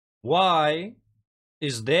Why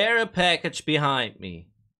is there a package behind me?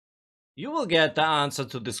 You will get the answer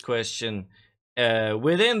to this question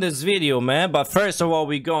within this video, man. But first of all,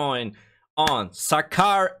 we're going on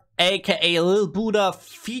SACAR, aka Lil Buddha,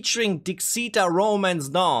 featuring Dixita Romance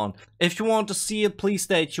Dawn. If you want to see it, please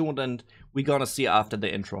stay tuned, and we're gonna see after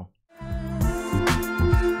the intro.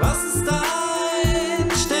 Was ist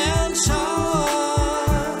dein Sternschauer?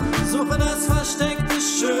 Suche das versteckte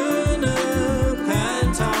schöne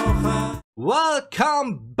Perlentaucher.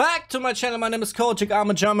 Welcome back to my channel. My name is Kojik. I'm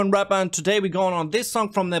a German rapper, and today we're going on this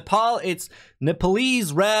song from Nepal. It's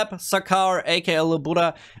Nepalese rap, SACAR, aka Lil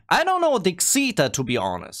Buddha. I don't know Dixita, to be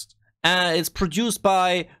honest. It's produced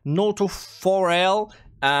by Noto4L.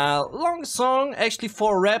 Long song, actually,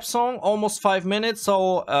 for a rap song, almost 5 minutes.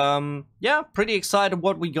 So yeah, pretty excited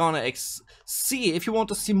what we're gonna see. If you want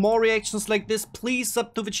to see more reactions like this, please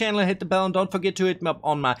sub to the channel and hit the bell, and don't forget to hit me up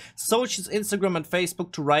on my socials, Instagram and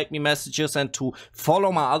Facebook, to write me messages and to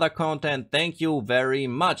follow my other content. Thank you very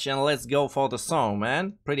much, and let's go for the song,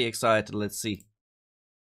 man. Pretty excited. Let's see.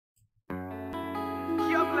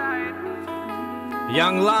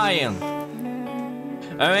 Young Lion.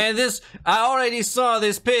 I mean, I already saw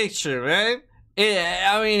this picture, right?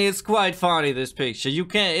 I mean, it's quite funny, this picture.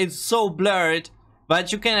 It's so blurred,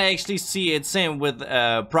 but you can actually see it's him with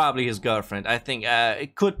probably his girlfriend. I think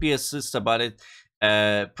it could be his sister, but it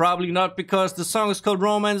probably not, because the song is called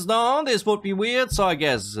Romance Dawn. This would be weird, so I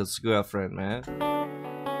guess it's his girlfriend, man.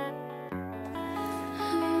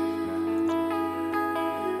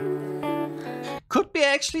 Could be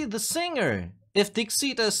actually the singer. If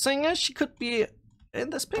Dixita is a singer, she could be in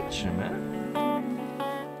this picture, man.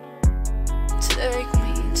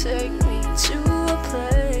 Take me to a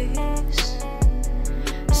place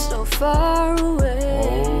so far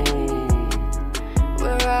away,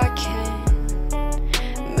 where I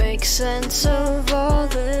can make sense of all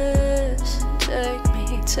this. Take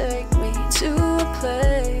me to a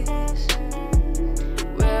place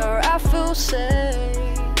where I feel safe,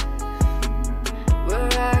 where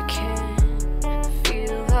I can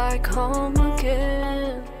feel like home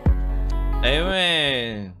again.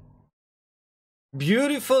 Amen.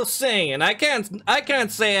 Beautiful singing. I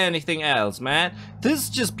can't say anything else, man. This is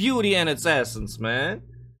just beauty in its essence, man.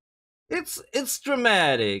 It's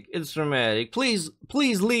dramatic. It's dramatic. Please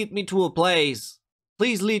lead me to a place.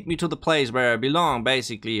 Please lead me to the place where I belong,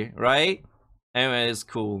 basically, right? Anyway, it's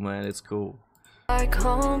cool, man. It's cool. Like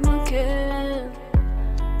home again.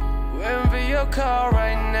 Wherever your car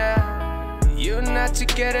right now. You're not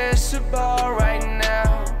together, it's a ball right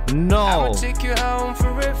now. No. I'ma take you home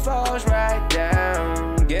for it falls right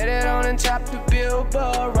down. Get it on the top of the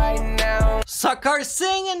billboard right now. SACAR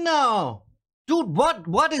singing now. Dude,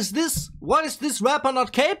 what is this? What is this rapper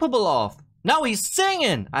not capable of? Now he's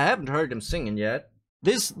singing. I haven't heard him singing yet.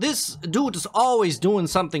 This dude is always doing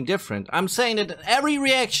something different. I'm saying it in every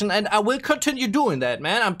reaction, and I will continue doing that,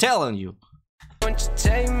 man. I'm telling you. Won't you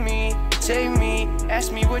take me,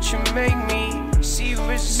 ask me what you make me. See you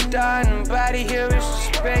as a star, nobody here is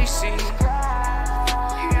spacey.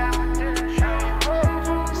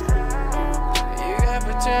 You got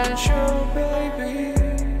potential, baby.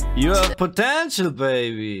 You have potential,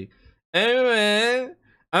 baby. Anyway,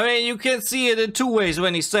 I mean, you can see it in two ways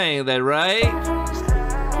when he's saying that, right? You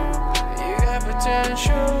got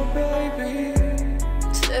potential, baby.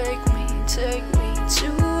 Take me to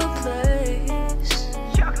a place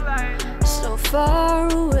so far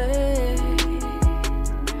away,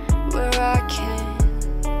 where I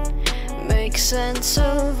can make sense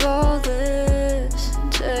of all this.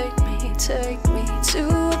 Take me to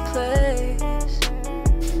a place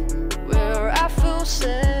where I feel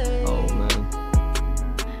safe. Oh, man.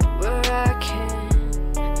 Where I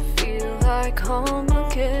can feel like home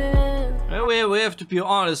again. We have to be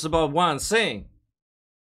honest about one thing.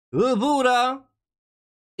 Lil Buddha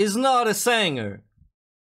is not a singer,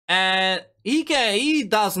 and he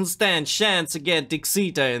doesn't stand chance against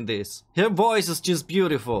Dixita in this. Her voice is just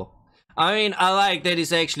beautiful. I mean, I like that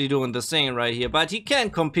he's actually doing the singing right here, but he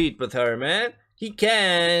can't compete with her, man. He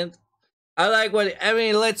can't. I like I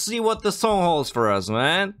mean, let's see what the song holds for us,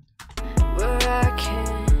 man. Where I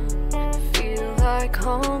can feel like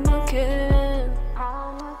home again.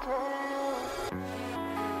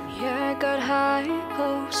 Yeah, I got high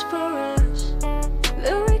hopes for us,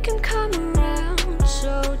 that we can come around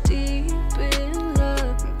so deep in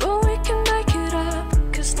love. But we can make it up,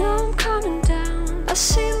 cause now I'm coming down. I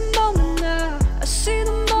see the moment now, I see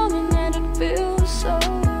the moment, and it feels so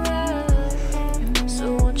right.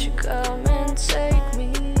 So won't you come and take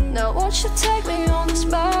me? Now won't you take me on this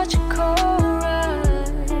magical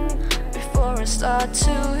ride, before I start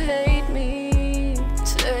to hate me?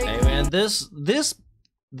 Take this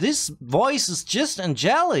voice is just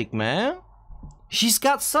angelic, man. She's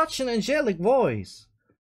got such an angelic voice.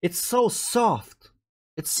 It's so soft.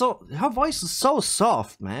 Her voice is so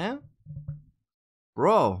soft, man.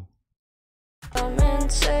 Bro. Come and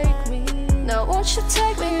take me. Now won't you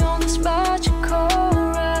take me on this magical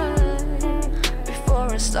ride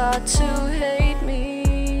before I start to hate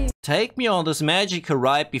me? Take me on this magical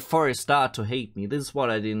ride before you start to hate me. This is what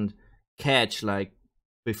I didn't catch like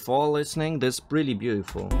before listening. This is really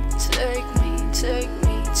beautiful. Take me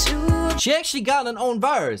to. She actually got an own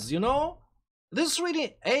verse, you know? This is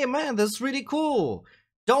really, hey man, this is really cool.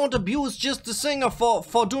 Don't abuse just the singer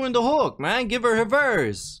for doing the hook, man. Give her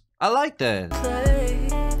verse. I like that.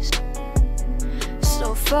 Place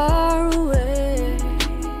so far away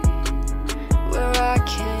where I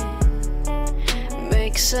can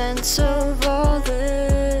make sense of all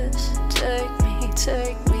this. Take me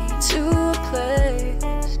to a place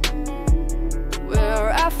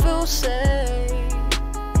where I feel safe.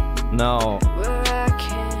 No. Where I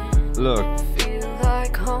can look. Feel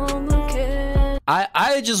like home again.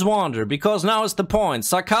 I just wonder, because now is the point.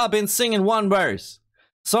 SACAR been singing one verse.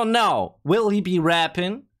 So now, will he be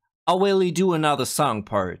rapping or will he do another song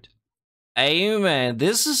part? Hey man,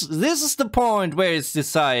 this is the point where it's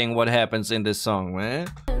deciding what happens in this song, man.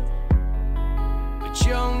 But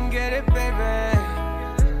you don't get it, baby.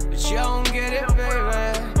 But you don't get it,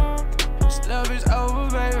 baby. This love is over,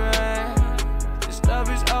 baby. This love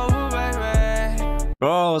is over, baby.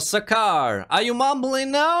 Bro, SACAR, are you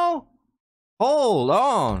mumbling now? Hold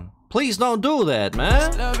on. Please don't do that,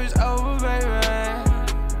 man. This love is over, baby.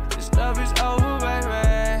 This love is over,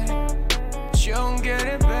 baby. But you don't get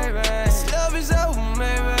it, baby. This love is over,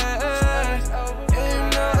 baby. Yeah,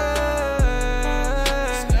 no.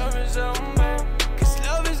 This love is over, baby. 'Cause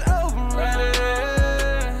love is over, baby.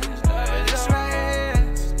 This right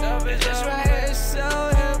here. This right here is so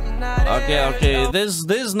hypnotic. Okay, this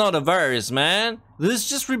is not a verse, man. This is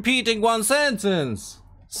just repeating one sentence.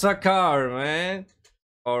 SACAR, man.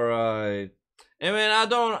 Alright. I mean, I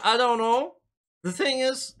don't know. The thing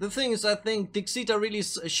is, I think Dixita really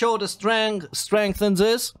showed a strength in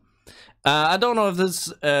this. I don't know if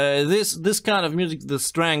this kind of music, the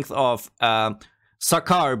strength of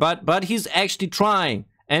SACAR, but he's actually trying,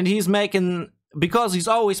 and he's making, because he's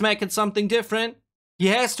always making something different. He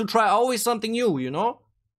has to try always something new, you know.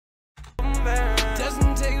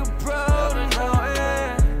 Doesn't take a pro to know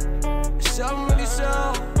it. Somebody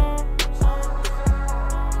so.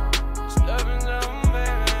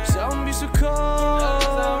 Don't be so cold.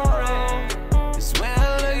 It's when I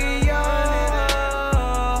look at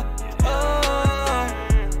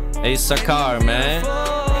you. Hey SACAR, man.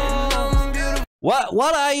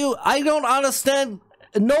 What are you? I don't understand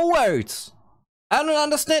no words. I don't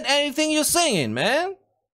understand anything you're singing, man.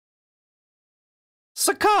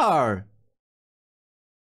 SACAR.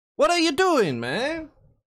 What are you doing, man?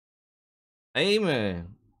 Hey, man.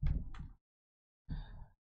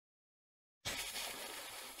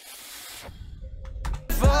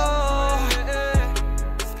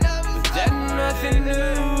 Nothing new.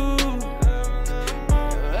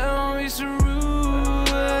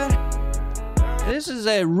 This is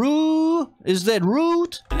a rude. Is that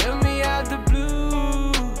rude? Let me out the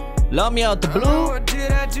blue. Love me out the blue. What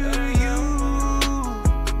did I do to you?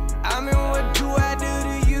 I mean, what do I do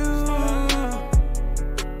to you?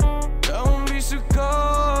 Don't be so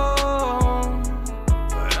cold.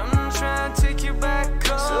 But I'm trying to take you back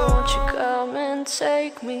home. So won't you come and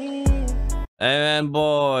take me? Hey man,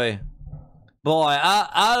 boy,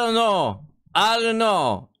 I don't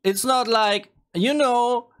know. It's not like, you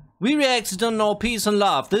know, we reacts don't know peace and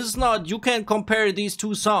love. This is not, you can't compare these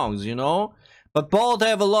two songs, you know. But both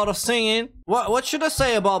have a lot of singing. What should I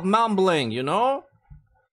say about mumbling, you know?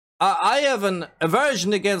 I have an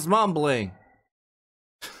aversion against mumbling.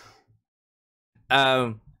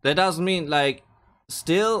 That doesn't mean like,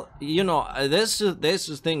 still, you know, there's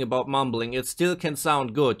this thing about mumbling. It still can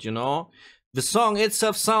sound good, you know. The song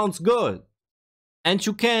itself sounds good, and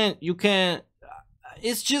you can.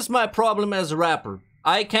 It's just my problem as a rapper.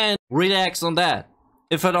 I can't relax on that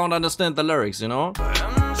if I don't understand the lyrics, you know. But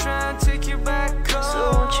I'm trying to take you back home.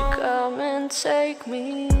 So won't you come and take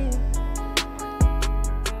me?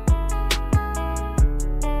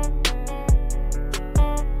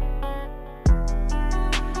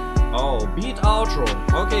 Oh, beat outro.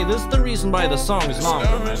 Okay, this is the reason why the song is long.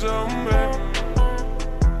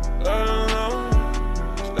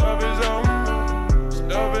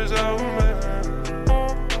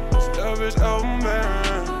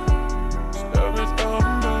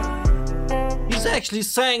 He's actually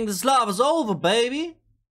saying this love is over, baby.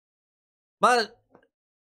 But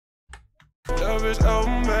love is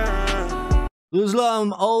over, baby. This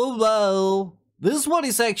love over. This is what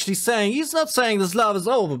he's actually saying. He's not saying this love is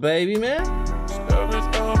over, baby, man. This love is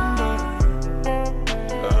over, baby.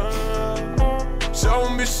 Show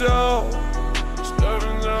me so. This love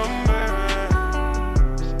is over, baby.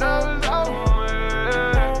 This love is over,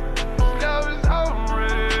 baby. This love is over,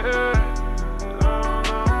 baby.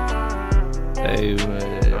 Hey,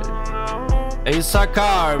 man. Hey,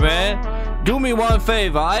 Saccar, man. Do me one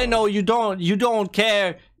favor. I know you don't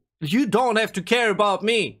care. You don't have to care about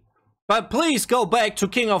me. But please go back to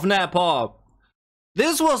King of Nephop.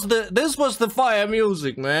 This was the fire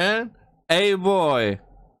music, man. Hey, boy.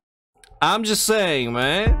 I'm just saying,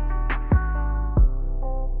 man.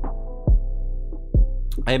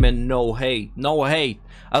 Hey, man, no hate. No hate.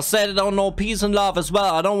 I said it on No Peace and Love as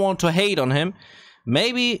well. I don't want to hate on him.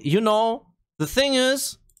 Maybe, you know, the thing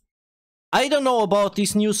is, I don't know about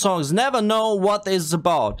these new songs. Never know what it's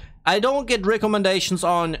about. I don't get recommendations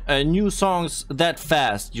on new songs that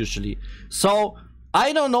fast, usually. So,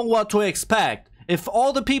 I don't know what to expect. If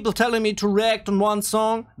all the people telling me to react on one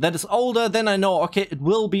song that is older, then I know, okay, it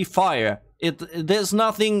will be fire. There's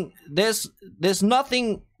nothing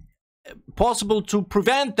possible to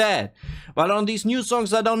prevent that. But on these new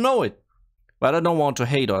songs, I don't know it. But I don't want to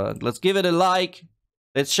hate on it. Let's give it a like.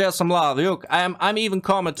 Let's share some love. Look, I'm even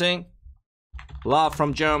commenting. Love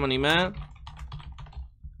from Germany, man.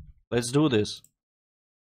 Let's do this.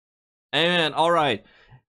 Amen. Alright.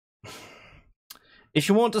 If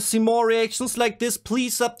you want to see more reactions like this,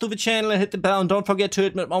 please sub to the channel and hit the bell. And don't forget to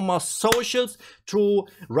hit me on my socials to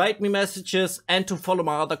write me messages and to follow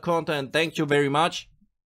my other content. Thank you very much.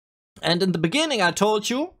 And in the beginning, I told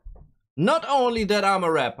you, not only that I'm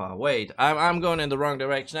a rapper. Wait, I'm going in the wrong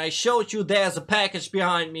direction. I showed you there's a package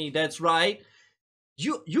behind me. That's right.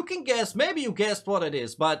 You can guess, maybe you guessed what it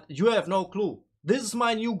is, but you have no clue. This is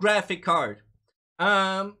my new graphic card.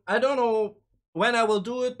 I don't know when I will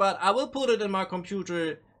do it, but I will put it in my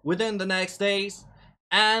computer within the next days.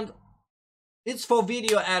 And it's for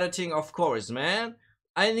video editing, of course, man.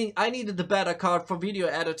 I needed a better card for video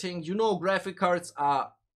editing. You know, graphic cards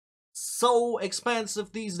are so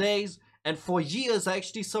expensive these days, and for years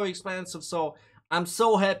actually so expensive. So I'm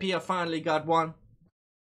so happy I finally got one.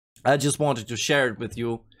 I just wanted to share it with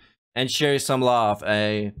you and share some love.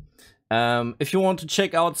 If you want to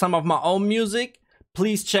check out some of my own music,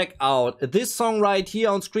 please check out this song right here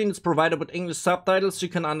on screen. It's provided with English subtitles. You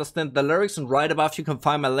can understand the lyrics, and right above you can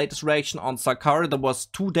find my latest reaction on SACAR. That was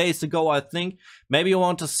 2 days ago, I think. Maybe you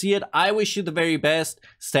want to see it. I wish you the very best.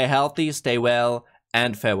 Stay healthy, stay well,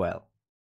 and farewell.